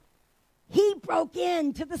 He broke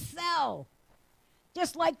into the cell,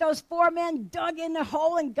 just like those 4 men dug in the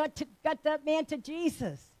hole and got that man to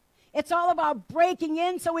Jesus. It's all about breaking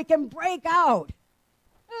in so we can break out.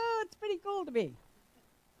 Oh, it's pretty cool to me.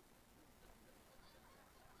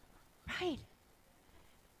 Right.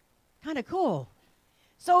 Kind of cool.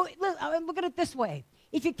 So look at it this way.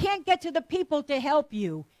 If you can't get to the people to help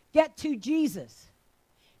you, get to Jesus.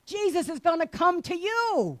 Jesus is going to come to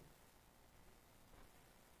you.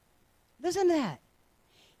 Listen to that.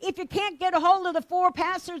 If you can't get a hold of the 4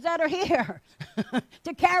 pastors that are here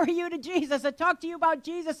to carry you to Jesus or talk to you about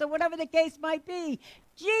Jesus or whatever the case might be,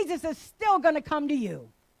 Jesus is still going to come to you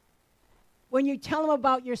when you tell him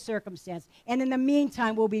about your circumstance. And in the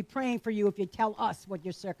meantime, we'll be praying for you if you tell us what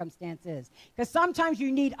your circumstance is. Because sometimes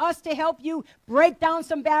you need us to help you break down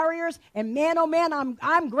some barriers. And man, oh man,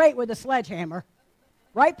 I'm great with a sledgehammer.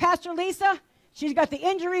 Right, Pastor Lisa? She's got the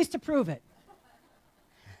injuries to prove it.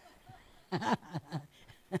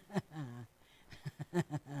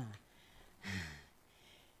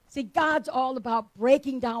 See, God's all about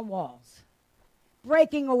breaking down walls,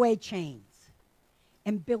 breaking away chains,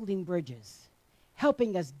 and building bridges,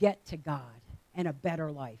 helping us get to God and a better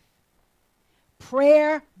life.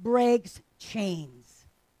 Prayer breaks chains.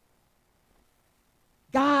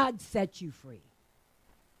 God sets you free.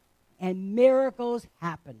 And miracles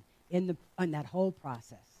happen in that whole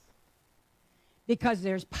process. Because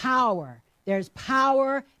there's power. There's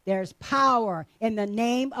power in the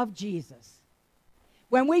name of Jesus.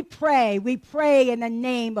 When we pray in the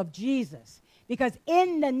name of Jesus. Because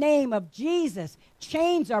in the name of Jesus,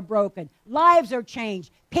 chains are broken, lives are changed,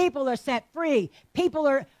 people are set free, people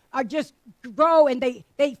are just grow and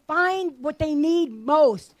they find what they need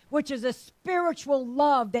most, which is a spiritual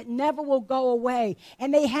love that never will go away.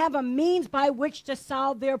 And they have a means by which to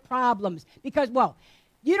solve their problems. Because, well,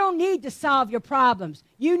 you don't need to solve your problems.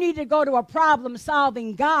 You need to go to a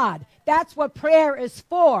problem-solving God. That's what prayer is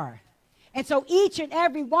for. And so each and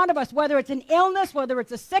every one of us, whether it's an illness, whether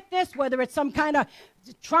it's a sickness, whether it's some kind of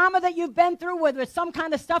trauma that you've been through, whether it's some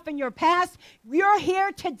kind of stuff in your past, you're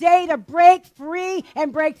here today to break free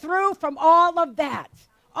and break through from all of that.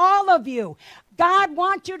 All of you. God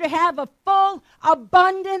wants you to have a full,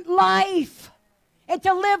 abundant life and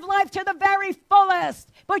to live life to the very fullest.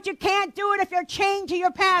 But you can't do it if you're chained to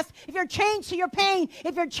your past, if you're chained to your pain,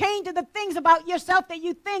 if you're chained to the things about yourself that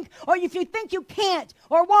you think, or if you think you can't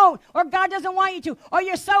or won't, or God doesn't want you to, or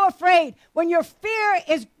you're so afraid. When your fear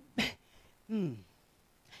is,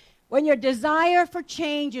 when your desire for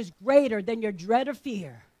change is greater than your dread of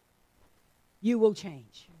fear, you will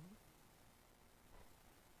change.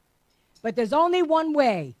 But there's only one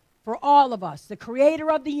way for all of us, the creator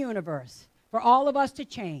of the universe, for all of us to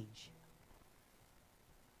change.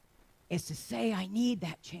 Is to say, I need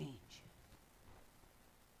that change.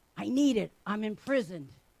 I need it. I'm imprisoned.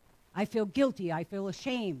 I feel guilty. I feel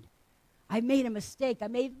ashamed. I made a mistake. I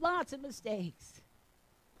made lots of mistakes.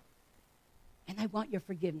 And I want your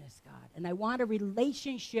forgiveness, God. And I want a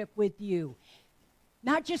relationship with you.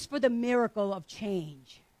 Not just for the miracle of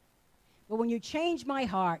change. But when you change my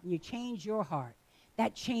heart and you change your heart,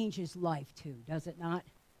 that changes life too, does it not?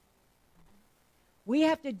 We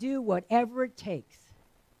have to do whatever it takes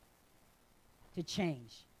to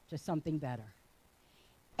change to something better.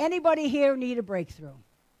 Anybody here need a breakthrough?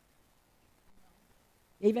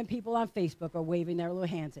 Even people on Facebook are waving their little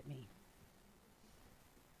hands at me.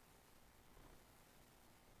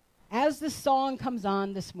 As the song comes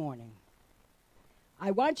on this morning, I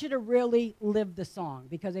want you to really live the song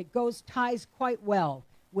because it ties quite well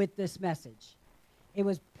with this message. It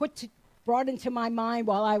was brought into my mind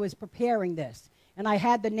while I was preparing this. And I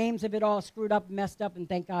had the names of it all screwed up, messed up, and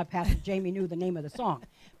thank God Pastor Jamie knew the name of the song.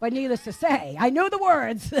 But needless to say, I knew the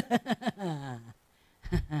words.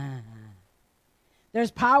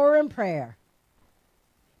 There's power in prayer.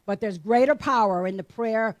 But there's greater power in the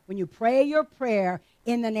prayer when you pray your prayer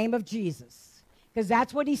in the name of Jesus. Because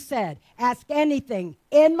that's what he said. Ask anything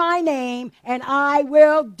in my name, and I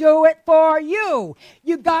will do it for you.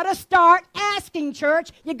 You got to start asking,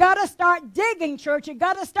 church. You got to start digging, church. You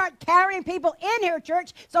got to start carrying people in here,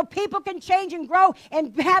 church, so people can change and grow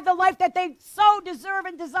and have the life that they so deserve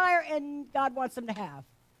and desire, and God wants them to have.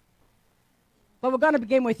 But we're going to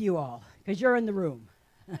begin with you all, because you're in the room.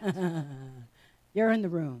 You're in the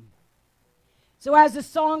room. So as the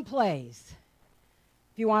song plays,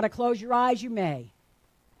 if you want to close your eyes, you may.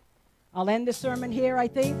 I'll end the sermon here, I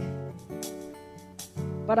think.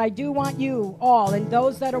 But I do want you all, and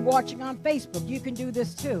those that are watching on Facebook, you can do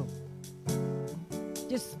this too.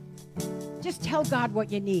 Just tell God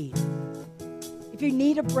what you need. If you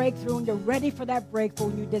need a breakthrough and you're ready for that breakthrough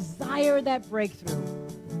and you desire that breakthrough,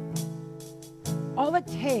 all it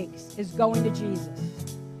takes is going to Jesus,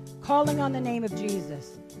 calling on the name of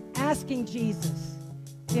Jesus, asking Jesus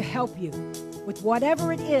to help you with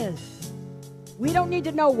whatever it is. We don't need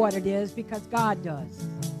to know what it is because God does.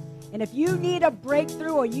 And if you need a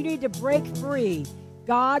breakthrough or you need to break free,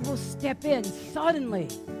 God will step in suddenly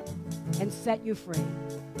and set you free.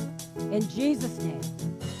 In Jesus' name.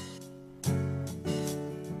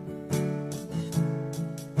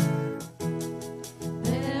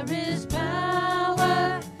 There is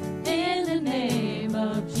power in the name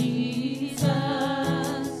of Jesus.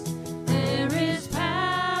 There is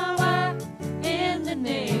power in the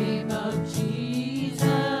name of Jesus.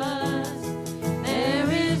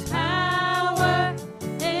 There is power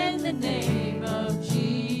in the name of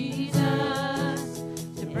Jesus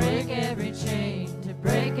to break every chain, to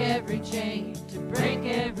break every chain, to break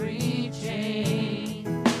every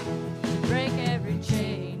chain, to break every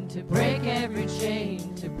chain, to break every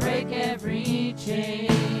chain, to break every chain.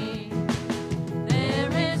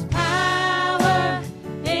 There is power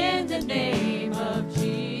in the name of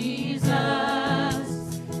Jesus.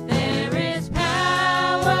 There is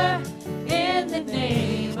power in the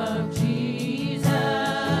name of Jesus.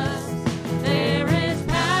 There is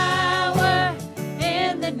power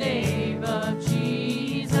in the name of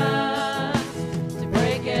Jesus to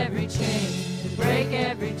break every chain, to break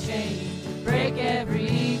every chain, to break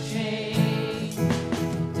every chain,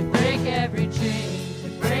 to break every chain, to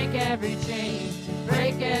break every chain, to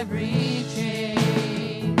break every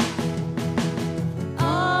chain.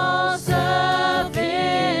 All sufficient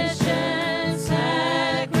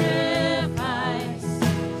sacrifice,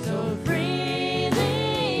 so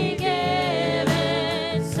freely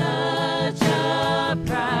given, such a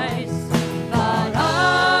price. But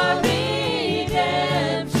our redemption,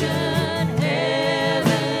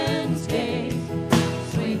 heaven's gate,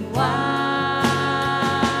 swing wide.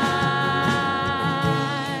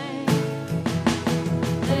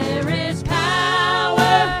 There is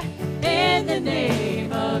power in the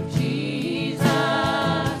name of Jesus.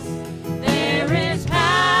 There is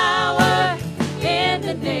power in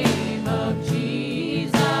the name of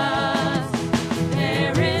Jesus.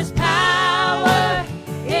 There is power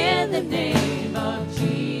in the name of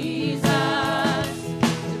Jesus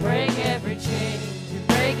to break every chain, to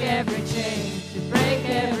break every chain, to break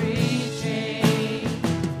every chain,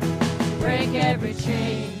 to break every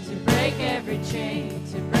chain, to break every chain,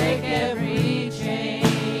 to break every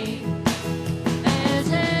chain. There's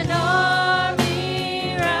an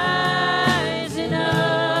army rising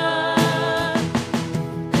up.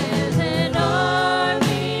 There's an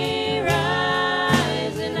army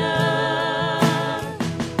rising up.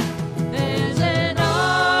 There's an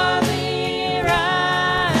army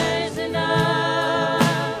rising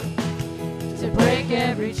up to break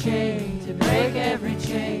every chain, to break every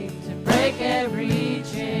chain,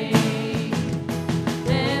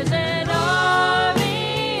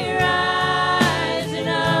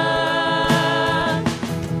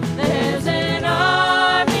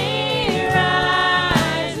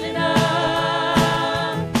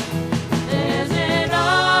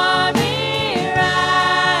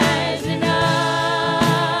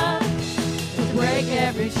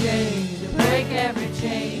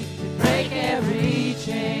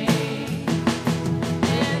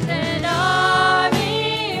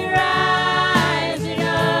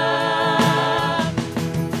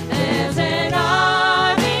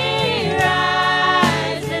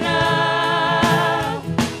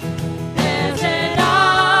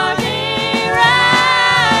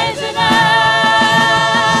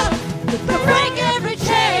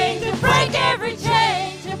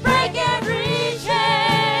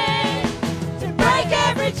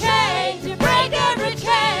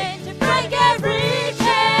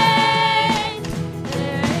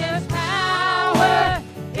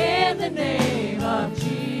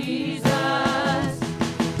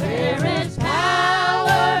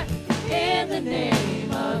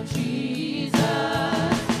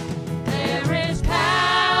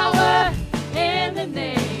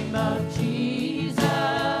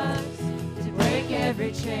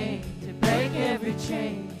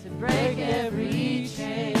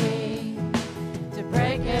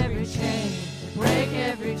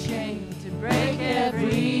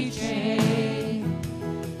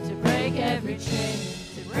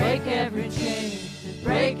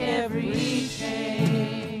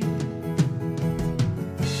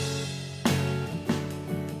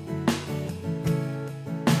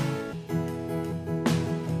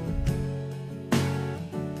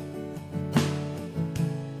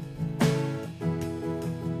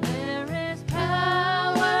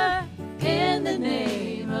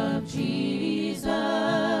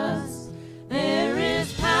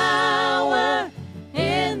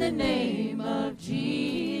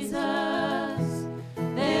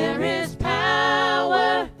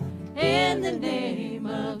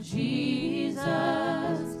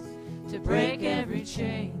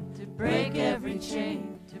 chain, to break every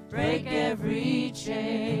chain, to break every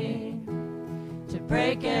chain, to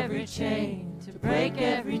break every chain, to break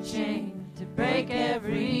every chain, to break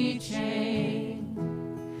every chain,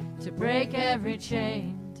 to break every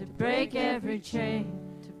chain, to break every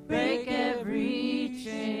chain, to break every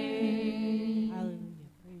chain. Hallelujah.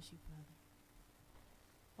 Praise you, Father.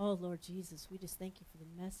 Oh, Lord Jesus, we just thank you for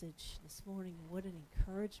the message this morning. What an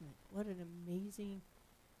encouragement. What an amazing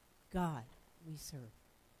God we serve.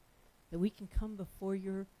 That we can come before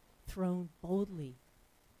your throne boldly.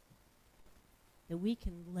 That we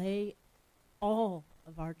can lay all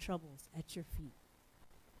of our troubles at your feet.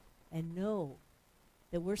 And know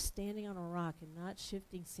that we're standing on a rock and not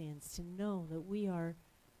shifting sands. To know that we are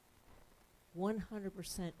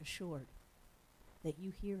 100% assured that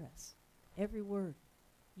you hear us. Every word.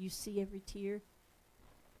 You see every tear.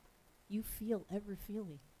 You feel every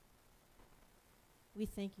feeling. We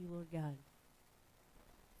thank you, Lord God,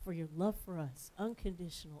 for your love for us.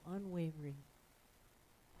 Unconditional, unwavering.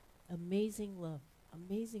 Amazing love.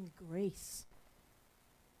 Amazing grace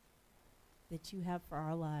that you have for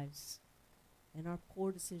our lives and our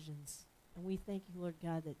poor decisions. And we thank you, Lord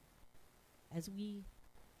God, that as we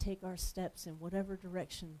take our steps in whatever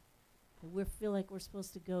direction that we feel like we're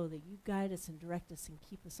supposed to go, that you guide us and direct us and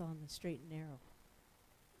keep us on the straight and narrow.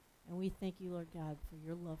 And we thank you, Lord God, for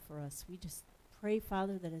your love for us. We just pray,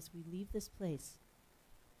 Father, that as we leave this place,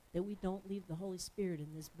 that we don't leave the Holy Spirit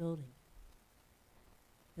in this building.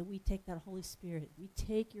 That we take that Holy Spirit, we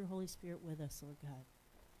take your Holy Spirit with us, Lord God.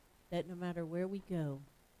 That no matter where we go,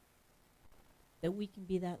 that we can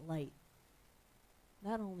be that light.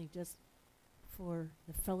 Not only just for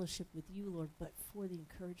the fellowship with you, Lord, but for the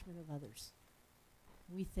encouragement of others.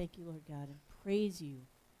 We thank you, Lord God, and praise you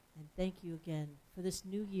and thank you again for this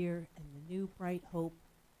new year and the new bright hope,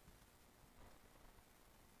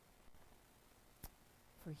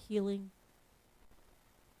 for healing,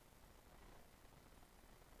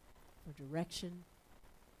 for direction,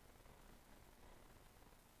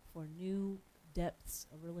 for new depths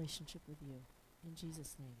of relationship with you. In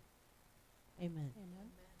Jesus' name, amen. Amen.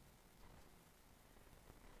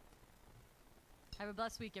 Have a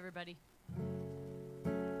blessed week, everybody.